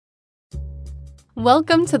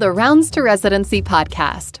Welcome to the Rounds to Residency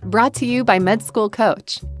podcast, brought to you by Med School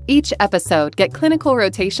Coach. Each episode, get clinical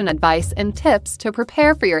rotation advice and tips to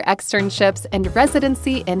prepare for your externships and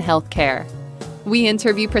residency in healthcare. We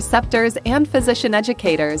interview preceptors and physician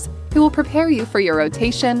educators who will prepare you for your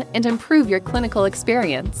rotation and improve your clinical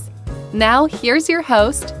experience. Now, here's your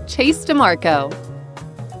host, Chase DiMarco.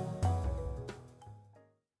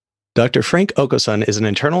 Dr. Frank Okosun is an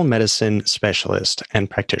internal medicine specialist and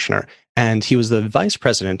practitioner, and he was the vice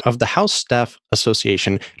president of the House Staff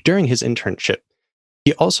Association during his internship.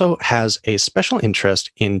 He also has a special interest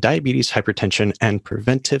in diabetes, hypertension, and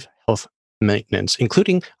preventive health maintenance,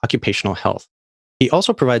 including occupational health. He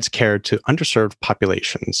also provides care to underserved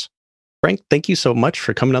populations. Frank, thank you so much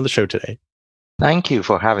for coming on the show today. Thank you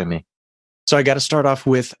for having me. So I got to start off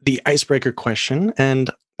with the icebreaker question, and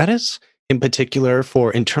that is, in particular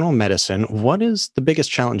for internal medicine, what is the biggest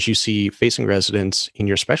challenge you see facing residents in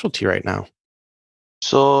your specialty right now?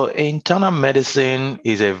 So internal medicine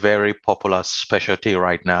is a very popular specialty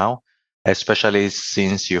right now, especially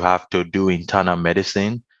since you have to do internal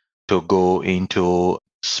medicine to go into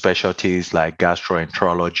specialties like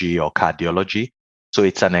gastroenterology or cardiology. So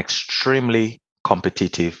it's an extremely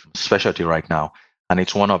competitive specialty right now. And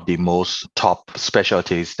it's one of the most top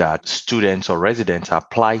specialties that students or residents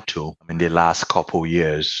apply to in the last couple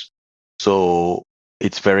years. So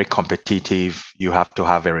it's very competitive. You have to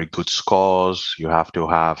have very good scores. You have to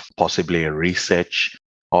have possibly a research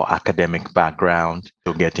or academic background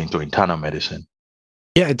to get into internal medicine.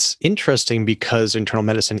 Yeah, it's interesting because internal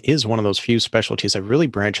medicine is one of those few specialties that really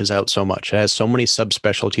branches out so much. It has so many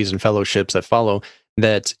subspecialties and fellowships that follow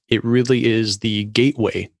that it really is the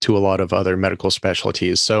gateway to a lot of other medical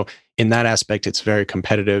specialties. So in that aspect, it's very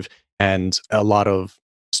competitive, and a lot of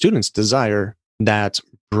students desire that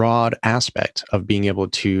broad aspect of being able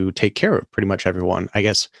to take care of pretty much everyone, I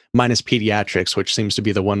guess, minus pediatrics, which seems to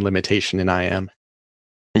be the one limitation in IM.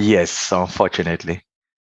 Yes, unfortunately.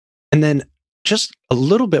 And then just a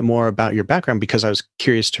little bit more about your background, because I was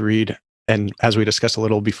curious to read, and as we discussed a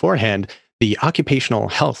little beforehand, the occupational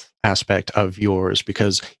health aspect of yours,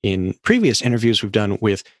 because in previous interviews we've done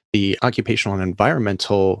with the occupational and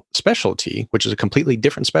environmental specialty, which is a completely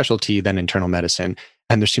different specialty than internal medicine,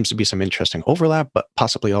 and there seems to be some interesting overlap, but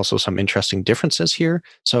possibly also some interesting differences here.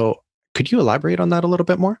 So could you elaborate on that a little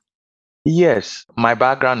bit more? Yes, my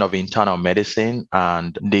background of internal medicine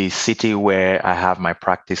and the city where I have my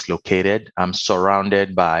practice located, I'm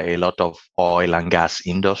surrounded by a lot of oil and gas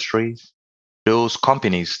industries. Those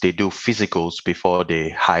companies, they do physicals before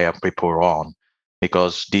they hire people on,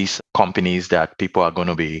 because these companies that people are going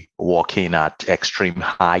to be working at extreme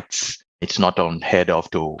heights, it's not unheard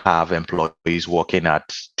of to have employees working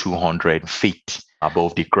at 200 feet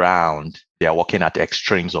above the ground. They are working at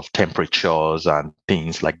extremes of temperatures and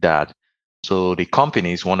things like that. So the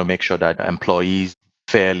companies want to make sure that employees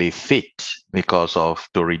fairly fit because of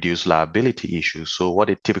to reduce liability issues. So what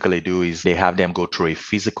they typically do is they have them go through a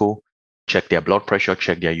physical, check their blood pressure,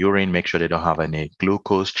 check their urine, make sure they don't have any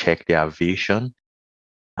glucose, check their vision.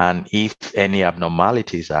 And if any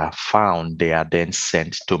abnormalities are found, they are then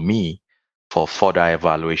sent to me for further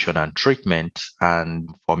evaluation and treatment, and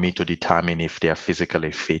for me to determine if they are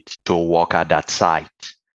physically fit to work at that site.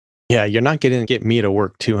 Yeah, you're not going to get me to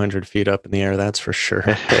work 200 feet up in the air, that's for sure.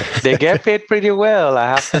 They get paid pretty well, I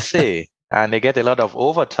have to say, and they get a lot of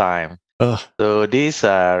overtime. Ugh. So these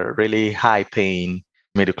are really high-paying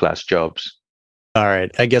middle-class jobs. All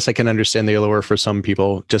right. I guess I can understand the allure for some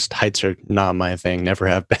people. Just heights are not my thing. Never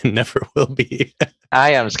have been, never will be.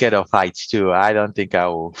 I am scared of heights too. I don't think I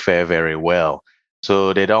will fare very well.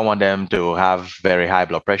 So they don't want them to have very high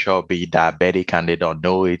blood pressure or be diabetic and they don't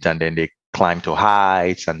know it, and then they climb to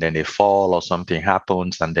heights and then they fall or something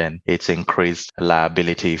happens, and then it's increased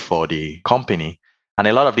liability for the company. And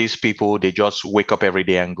a lot of these people, they just wake up every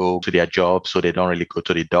day and go to their job, so they don't really go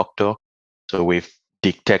to the doctor. So we've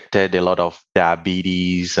detected a lot of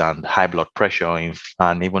diabetes and high blood pressure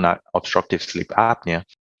and even obstructive sleep apnea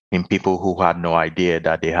in people who had no idea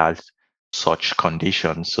that they had such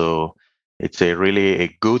conditions. So it's really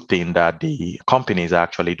a good thing that the companies are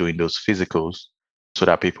actually doing those physicals so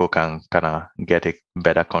that people can kind of get a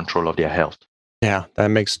better control of their health. Yeah, that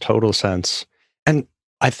makes total sense. And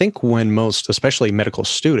I think when most, especially medical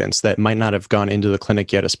students that might not have gone into the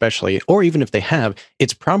clinic yet, especially, or even if they have,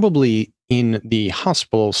 it's probably in the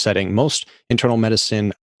hospital setting. Most internal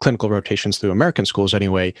medicine clinical rotations through American schools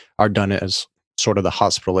anyway are done as sort of the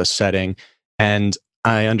hospitalist setting. And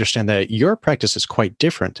I understand that your practice is quite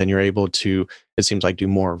different, and you're able to, it seems like, do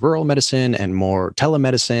more rural medicine and more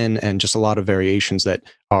telemedicine and just a lot of variations that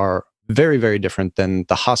are very, very different than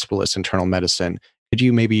the hospitalist internal medicine. Could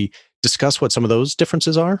you maybe discuss what some of those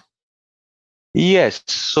differences are? Yes.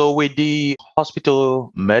 So with the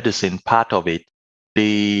hospital medicine part of it,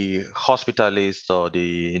 the hospitalist or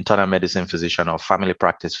the internal medicine physician or family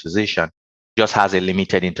practice physician just has a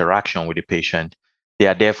limited interaction with the patient. They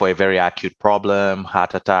are there for a very acute problem,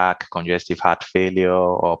 heart attack, congestive heart failure,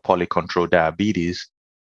 or polycontrol diabetes.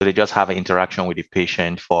 So they just have an interaction with the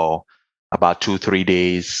patient for about 2, 3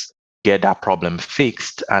 days, get that problem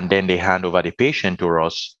fixed, and then they hand over the patient to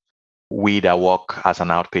us. We that work as an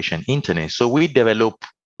outpatient internist. So we develop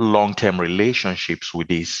long-term relationships with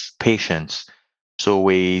these patients. So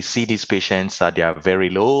we see these patients at their very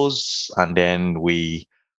lows, and then we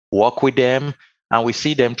work with them, and we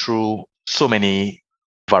see them through so many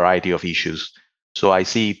variety of issues. So I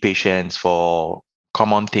see patients for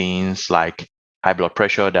common things like high blood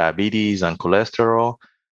pressure, diabetes, and cholesterol,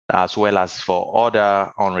 as well as for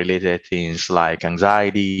other unrelated things like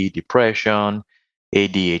anxiety, depression,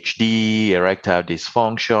 ADHD, erectile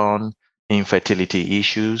dysfunction, infertility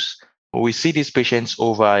issues. We see these patients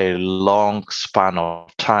over a long span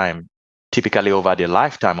of time, typically over the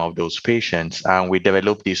lifetime of those patients, and we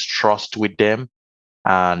develop this trust with them,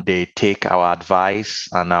 and they take our advice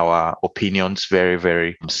and our opinions very,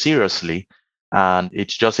 very seriously. And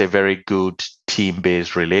it's just a very good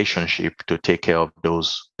team-based relationship to take care of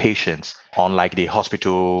those patients, unlike the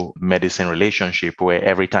hospital medicine relationship where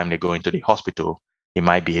every time they go into the hospital, it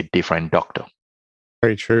might be a different doctor.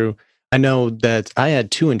 Very true. I know that I had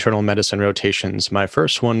two internal medicine rotations. My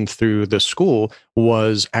first one through the school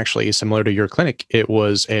was actually similar to your clinic. It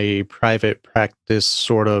was a private practice,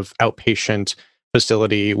 sort of outpatient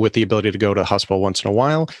facility with the ability to go to hospital once in a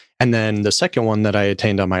while. And then the second one that I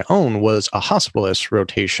attained on my own was a hospitalist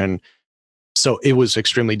rotation. So it was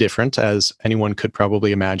extremely different, as anyone could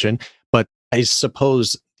probably imagine. But I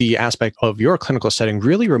suppose the aspect of your clinical setting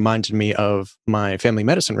really reminded me of my family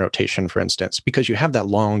medicine rotation, for instance, because you have that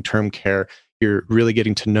long term care. You're really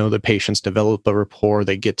getting to know the patients, develop a rapport,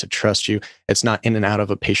 they get to trust you. It's not in and out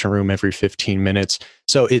of a patient room every 15 minutes.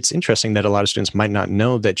 So it's interesting that a lot of students might not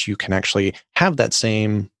know that you can actually have that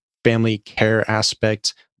same family care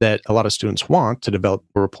aspect that a lot of students want to develop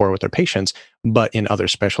a rapport with their patients, but in other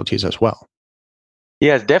specialties as well.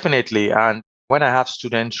 Yes, definitely. And when I have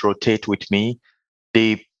students rotate with me,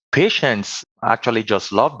 the patients actually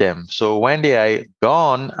just love them. So when they are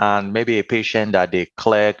gone and maybe a patient that they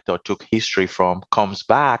collect or took history from comes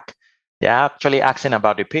back, they're actually asking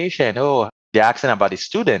about the patient. Oh, they're asking about the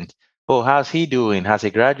student. Oh, how's he doing? Has he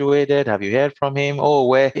graduated? Have you heard from him? Oh,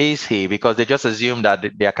 where is he? Because they just assume that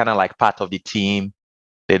they're kind of like part of the team.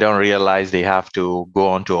 They don't realize they have to go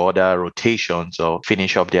on to other rotations or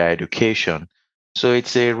finish up their education. So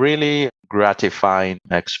it's a really gratifying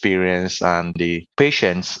experience, and the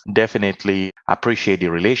patients definitely appreciate the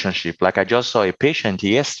relationship. Like I just saw a patient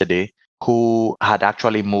yesterday who had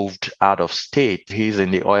actually moved out of state. He's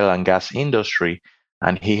in the oil and gas industry,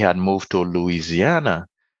 and he had moved to Louisiana.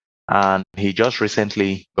 And he just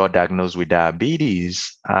recently got diagnosed with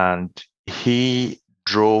diabetes, and he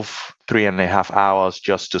drove 3.5 hours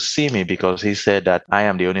just to see me because he said that I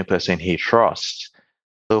am the only person he trusts.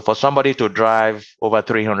 So for somebody to drive over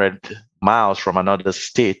 300 miles from another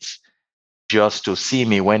state just to see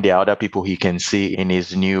me when there are other people he can see in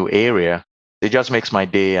his new area, it just makes my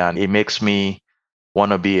day, and it makes me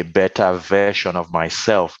want to be a better version of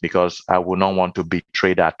myself because I would not want to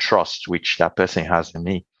betray that trust which that person has in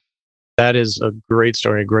me. That is a great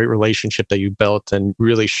story, a great relationship that you built, and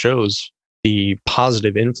really shows the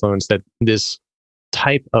positive influence that this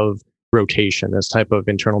type of rotation, this type of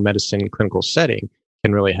internal medicine clinical setting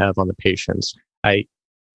can really have on the patients. I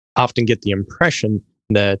often get the impression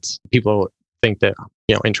that people think that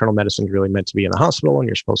internal medicine is really meant to be in the hospital and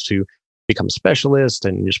you're supposed to become a specialist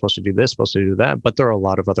and you're supposed to do this, supposed to do that, but there are a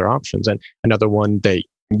lot of other options. And another one that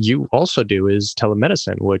you also do is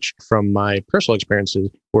telemedicine, which from my personal experiences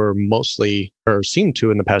were mostly, or seem to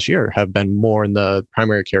in the past year, have been more in the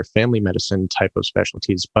primary care family medicine type of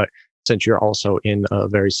specialties. But since you're also in a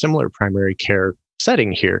very similar primary care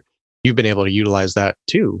setting here, you've been able to utilize that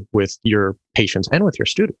too with your patients and with your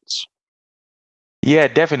students. Yeah,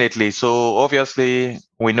 definitely. So obviously,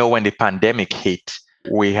 we know when the pandemic hit,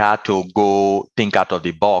 we had to go think out of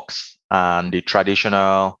the box, and the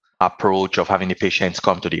traditional approach of having the patients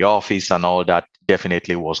come to the office and all that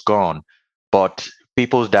definitely was gone. But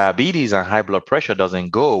people's diabetes and high blood pressure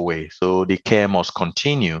doesn't go away. So the care must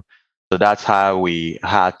continue. So that's how we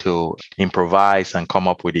had to improvise and come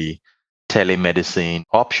up with the telemedicine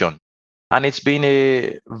option. And it's been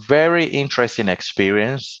a very interesting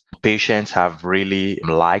experience. Patients have really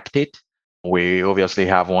liked it. We obviously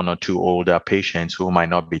have one or two older patients who might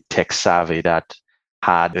not be tech savvy that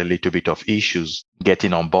had a little bit of issues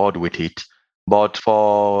getting on board with it. But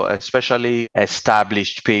for especially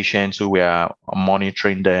established patients who were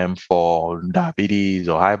monitoring them for diabetes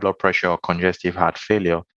or high blood pressure or congestive heart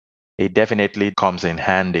failure, it definitely comes in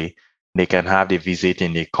handy. They can have the visit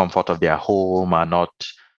in the comfort of their home and not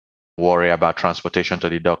worry about transportation to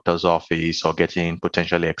the doctor's office or getting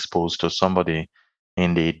potentially exposed to somebody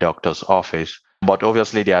in the doctor's office. But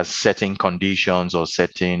obviously, there are certain conditions or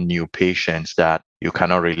certain new patients that you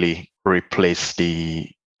cannot really replace the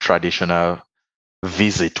traditional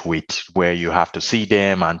visit with, where you have to see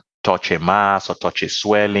them and touch a mass or touch a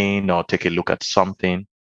swelling or take a look at something.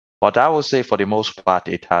 But I would say for the most part,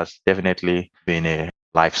 it has definitely been a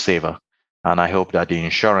lifesaver. And I hope that the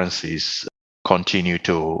insurances continue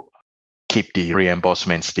to keep the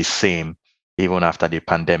reimbursements the same even after the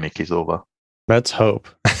pandemic is over. Let's hope.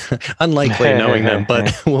 Unlikely knowing them,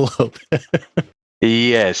 but we'll hope.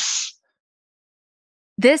 Yes.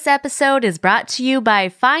 This episode is brought to you by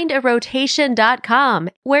findarotation.com,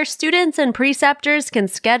 where students and preceptors can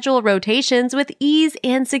schedule rotations with ease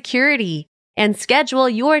and security, and schedule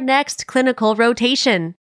your next clinical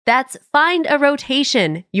rotation. That's Find a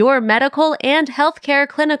Rotation, your medical and healthcare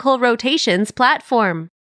clinical rotations platform.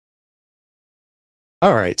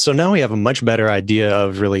 All right, so now we have a much better idea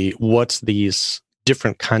of really what these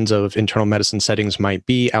different kinds of internal medicine settings might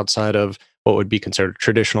be outside of what would be considered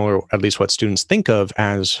traditional, or at least what students think of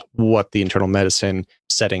as what the internal medicine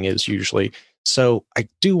setting is usually. So I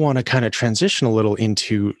do want to kind of transition a little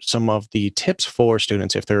into some of the tips for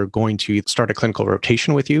students if they're going to start a clinical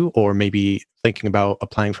rotation with you, or maybe thinking about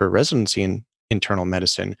applying for a residency in internal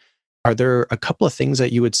medicine. Are there a couple of things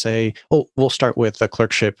that you would say, oh, we'll start with the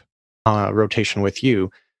clerkship rotation with you,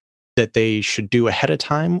 that they should do ahead of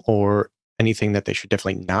time, or anything that they should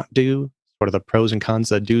definitely not do? What are the pros and cons,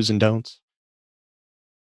 the do's and don'ts?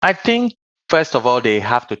 I think, first of all, they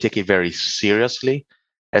have to take it very seriously,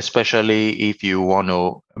 especially if you want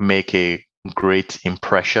to make a great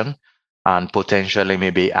impression and potentially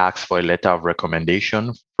maybe ask for a letter of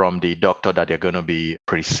recommendation from the doctor that they're going to be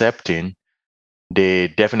precepting. They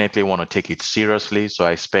definitely want to take it seriously. So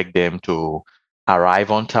I expect them to arrive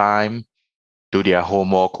on time, do their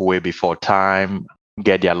homework way before time,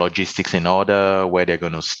 get their logistics in order, where they're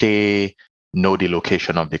going to stay, know the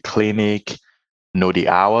location of the clinic, know the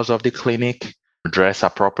hours of the clinic, dress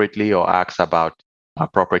appropriately or ask about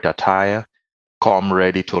appropriate attire, come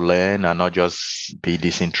ready to learn and not just be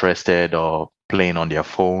disinterested or playing on their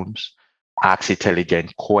phones, ask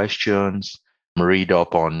intelligent questions, read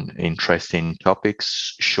up on interesting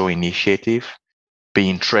topics, show initiative, be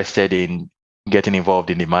interested in getting involved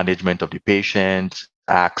in the management of the patient,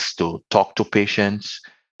 ask to talk to patients,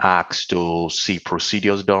 ask to see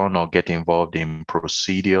procedures done or get involved in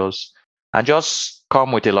procedures, and just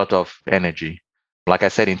come with a lot of energy. Like I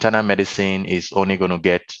said, internal medicine is only going to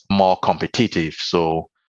get more competitive. So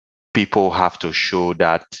people have to show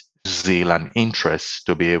that zeal and interest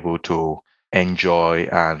to be able to enjoy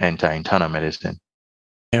and enter internal medicine.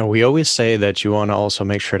 And we always say that you want to also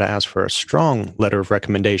make sure to ask for a strong letter of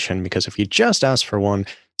recommendation, because if you just ask for one,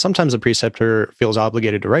 sometimes the preceptor feels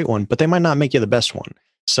obligated to write one, but they might not make you the best one.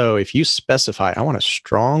 So if you specify, I want a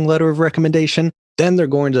strong letter of recommendation, then they're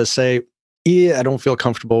going to say, yeah, I don't feel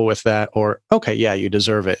comfortable with that. Or, okay, yeah, you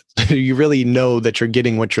deserve it. You really know that you're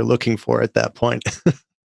getting what you're looking for at that point.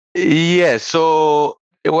 Yeah. So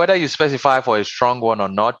whether you specify for a strong one or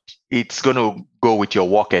not, it's going to go with your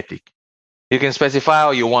work ethic. You can specify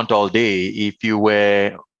all you want all day. If you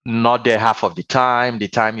were not there half of the time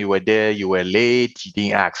you were there, you were late, you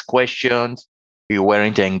didn't ask questions, you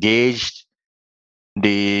weren't engaged,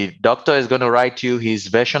 the doctor is going to write you his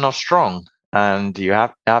version of strong. And you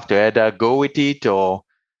have to either go with it or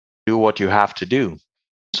do what you have to do.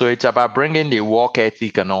 So it's about bringing the work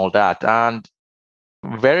ethic and all that. And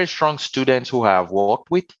very strong students who I have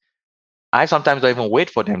worked with, I sometimes don't even wait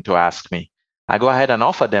for them to ask me. I go ahead and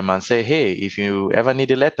offer them and say, hey, if you ever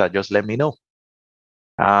need a letter, just let me know.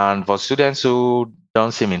 And for students who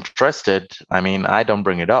don't seem interested, I don't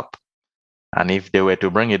bring it up. And if they were to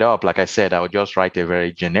bring it up, like I said, I would just write a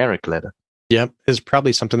very generic letter. Yep, is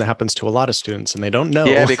probably something that happens to a lot of students and they don't know.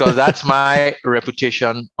 Yeah, because that's my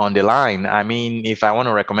reputation on the line. If I want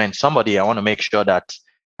to recommend somebody, I want to make sure that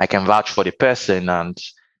I can vouch for the person and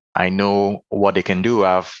I know what they can do.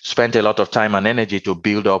 I've spent a lot of time and energy to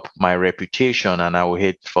build up my reputation, and I would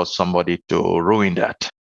hate for somebody to ruin that.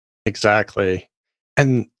 Exactly.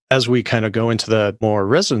 And as we kind of go into the more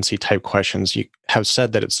residency type questions, you have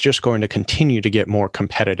said that it's just going to continue to get more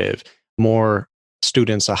competitive. More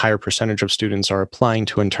students, a higher percentage of students are applying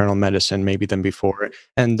to internal medicine maybe than before.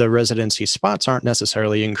 And the residency spots aren't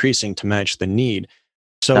necessarily increasing to match the need.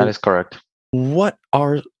 So That is correct. what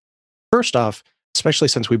are, first off, especially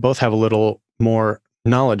since we both have a little more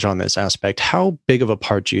knowledge on this aspect, how big of a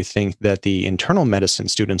part do you think that the internal medicine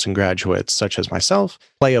students and graduates, such as myself,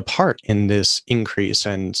 play a part in this increase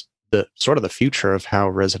and the sort of the future of how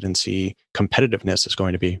residency competitiveness is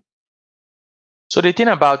going to be? So the thing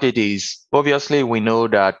about it is, obviously, we know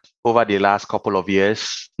that over the last couple of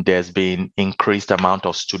years, there's been increased amount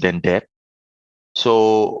of student debt.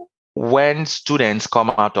 So when students come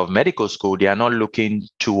out of medical school, they are not looking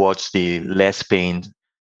towards the less paying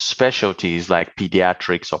specialties like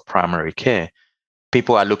pediatrics or primary care.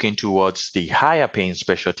 People are looking towards the higher paying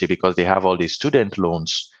specialty because they have all the student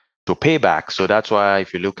loans to pay back. So that's why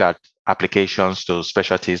if you look at applications to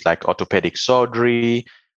specialties like orthopedic surgery,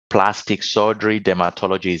 plastic surgery,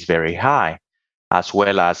 dermatology is very high, as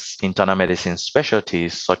well as internal medicine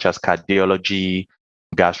specialties such as cardiology,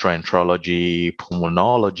 gastroenterology,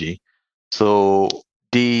 pulmonology. So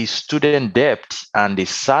the student debt and the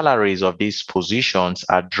salaries of these positions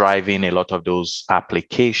are driving a lot of those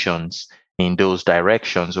applications in those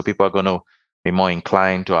directions. So people are going to be more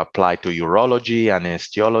inclined to apply to urology,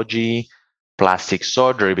 anesthesiology, plastic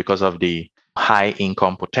surgery because of the high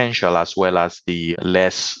income potential as well as the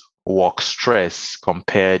less work stress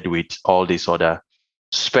compared with all these other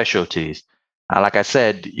specialties. And like I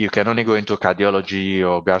said, you can only go into cardiology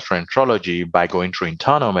or gastroenterology by going through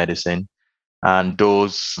internal medicine. And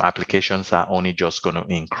those applications are only just going to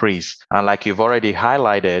increase. And like you've already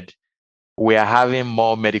highlighted, we are having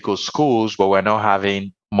more medical schools, but we're not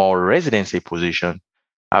having more residency position.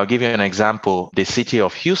 I'll give you an example. The city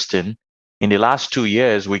of Houston, in the last 2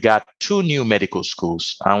 years, we got 2 new medical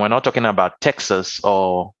schools. And we're not talking about Texas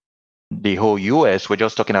or the whole US. We're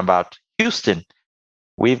just talking about Houston.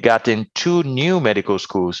 We've gotten 2 new medical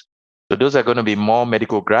schools. So those are going to be more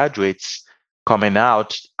medical graduates coming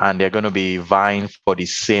out, and they're going to be vying for the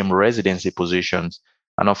same residency positions.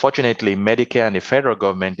 And unfortunately, Medicare and the federal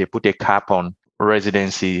government, they put a cap on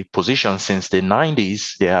residency positions since the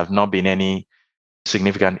 90s. There have not been any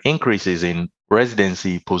significant increases in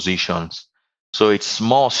residency positions. So it's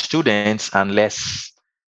more students and less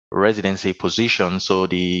residency positions. So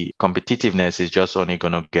the competitiveness is just only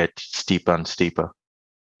going to get steeper and steeper.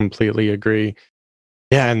 Completely agree.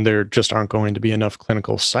 Yeah, and there just aren't going to be enough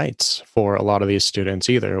clinical sites for a lot of these students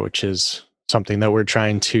either, which is something that we're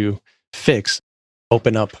trying to fix,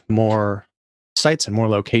 open up more sites and more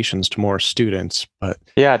locations to more students. But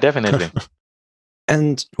Yeah, definitely.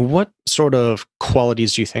 and what sort of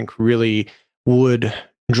qualities do you think really would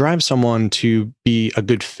drive someone to be a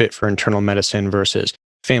good fit for internal medicine versus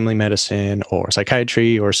family medicine or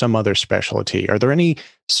psychiatry or some other specialty? Are there any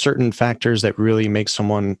certain factors that really make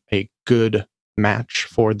someone a good match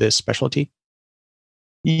for this specialty?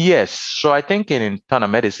 Yes. So I think in internal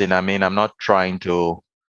medicine, I mean, I'm not trying to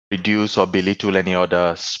reduce or belittle any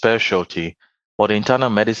other specialty, but internal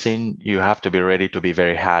medicine, you have to be ready to be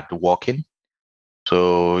very hard working.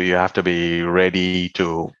 So you have to be ready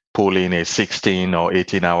to pull in a 16 or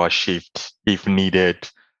 18-hour shift if needed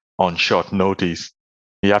on short notice.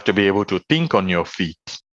 You have to be able to think on your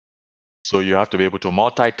feet. So you have to be able to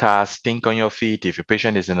multitask, think on your feet. If a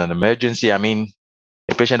patient is in an emergency, I mean,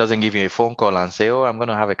 a patient doesn't give you a phone call and say, oh, I'm going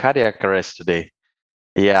to have a cardiac arrest today.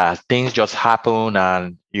 Yeah, things just happen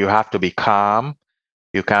and you have to be calm.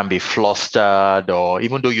 You can't be flustered, or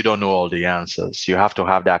even though you don't know all the answers, you have to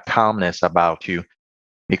have that calmness about you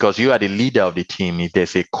because you are the leader of the team. If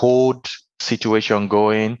there's a cold situation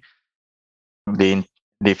going, the,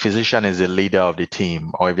 the physician is the leader of the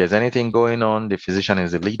team. Or if there's anything going on, the physician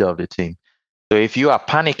is the leader of the team. So if you are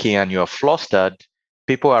panicking and you're flustered,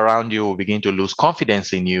 people around you will begin to lose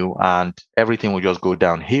confidence in you and everything will just go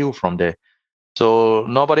downhill from there. So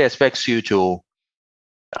nobody expects you to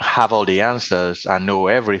have all the answers and know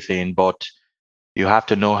everything, but you have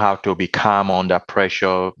to know how to be calm under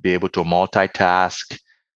pressure, be able to multitask,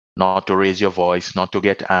 not to raise your voice, not to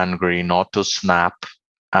get angry, not to snap.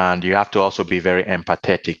 And you have to also be very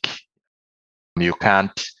empathetic. You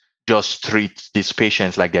can't just treat these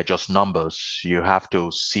patients like they're just numbers. You have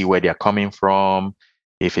to see where they're coming from.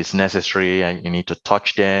 If it's necessary, and you need to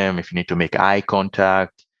touch them, if you need to make eye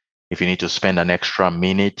contact, if you need to spend an extra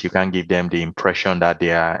minute, you can't give them the impression that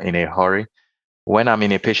they are in a hurry. When I'm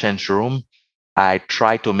in a patient's room, I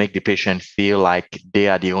try to make the patient feel like they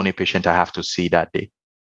are the only patient I have to see that day.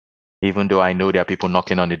 Even though I know there are people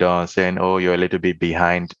knocking on the door and saying, oh, you're a little bit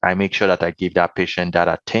behind, I make sure that I give that patient that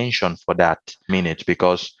attention for that minute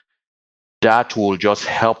because that will just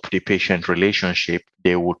help the patient relationship.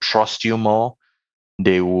 They will trust you more.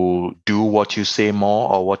 They will do what you say more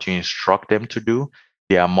or what you instruct them to do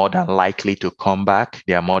they are more than likely to come back.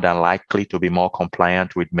 They are more than likely to be more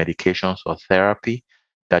compliant with medications or therapy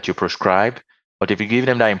that you prescribe. But if you give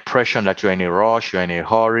them that impression that you're in a rush, you're in a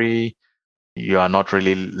hurry, you are not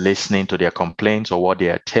really listening to their complaints or what they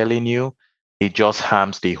are telling you, it just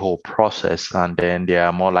harms the whole process. And then they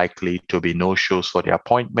are more likely to be no-shows for their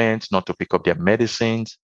appointments, not to pick up their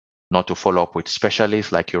medicines, not to follow up with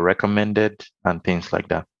specialists like you recommended, and things like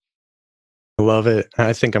that. I love it.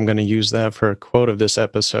 I think I'm going to use that for a quote of this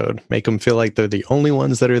episode. Make them feel like they're the only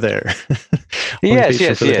ones that are there.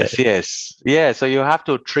 Yes. Yeah. So you have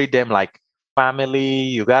to treat them like family.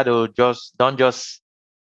 You got to don't just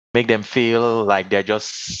make them feel like they're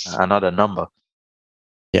just another number.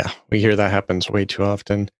 Yeah, we hear that happens way too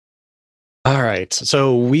often. All right.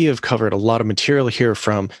 So we have covered a lot of material here,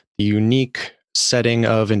 from the unique setting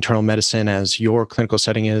of internal medicine as your clinical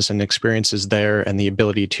setting is and experiences there, and the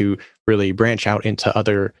ability to really branch out into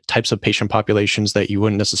other types of patient populations that you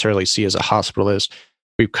wouldn't necessarily see as a hospitalist.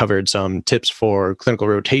 We've covered some tips for clinical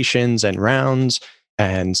rotations and rounds,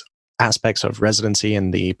 and aspects of residency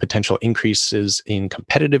and the potential increases in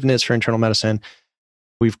competitiveness for internal medicine.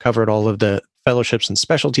 We've covered all of the fellowships and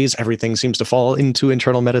specialties. Everything seems to fall into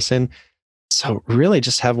internal medicine. So really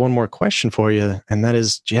just have one more question for you, and that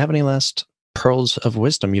is, do you have any last pearls of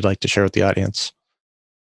wisdom you'd like to share with the audience?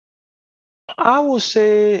 I would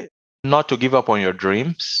say not to give up on your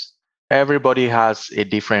dreams. Everybody has a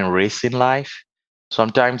different race in life.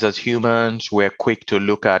 Sometimes as humans, we're quick to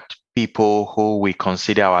look at people who we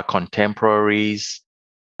consider our contemporaries,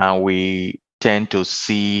 and we tend to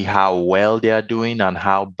see how well they are doing and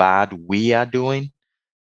how bad we are doing.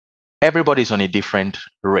 Everybody's on a different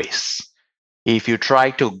race. If you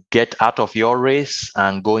try to get out of your race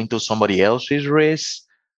and go into somebody else's race,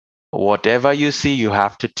 whatever you see, you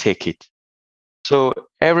have to take it. So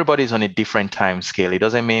everybody's on a different time scale. It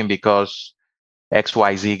doesn't mean because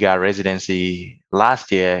XYZ got residency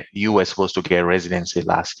last year, you were supposed to get residency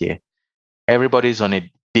last year. Everybody's on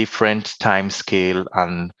a different time scale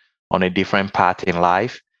and on a different path in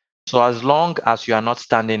life. So as long as you are not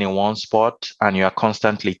standing in one spot and you are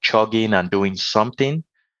constantly chugging and doing something,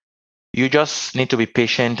 you just need to be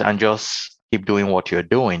patient and just keep doing what you're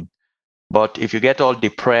doing. But if you get all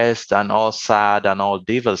depressed and all sad and all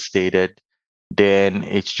devastated, then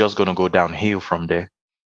it's just going to go downhill from there.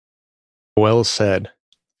 Well said.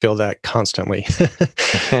 Feel that constantly.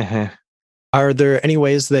 Are there any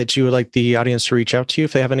ways that you would like the audience to reach out to you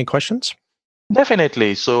if they have any questions?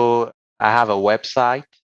 Definitely. So I have a website,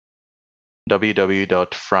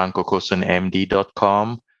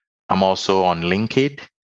 www.frankokosunmd.com. I'm also on LinkedIn.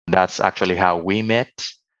 That's actually how we met.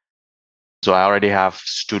 So I already have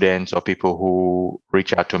students or people who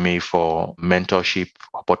reach out to me for mentorship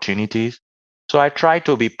opportunities. So I try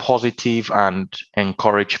to be positive and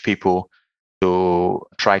encourage people to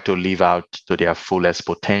try to live out to their fullest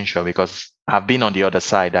potential, because I've been on the other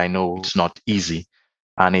side. I know it's not easy,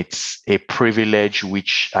 and it's a privilege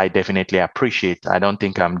which I definitely appreciate. I don't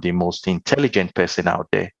think I'm the most intelligent person out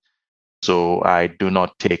there, so I do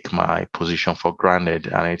not take my position for granted,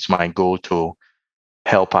 and it's my goal to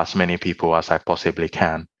help as many people as I possibly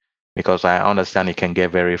can, because I understand it can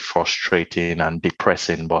get very frustrating and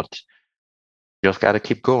depressing, but just got to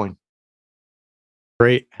keep going.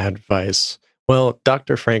 Great advice. Well,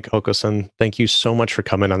 Dr. Frank Okusun, thank you so much for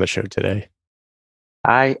coming on the show today.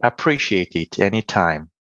 I appreciate it anytime.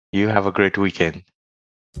 You have a great weekend.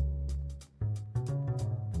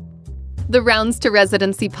 The Rounds to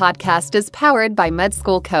Residency podcast is powered by Med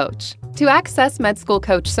School Coach. To access Med School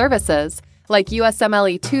Coach services, like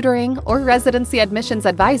USMLE tutoring or residency admissions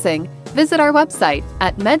advising, visit our website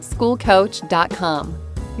at medschoolcoach.com.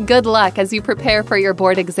 Good luck as you prepare for your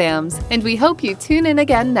board exams, and we hope you tune in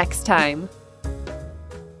again next time.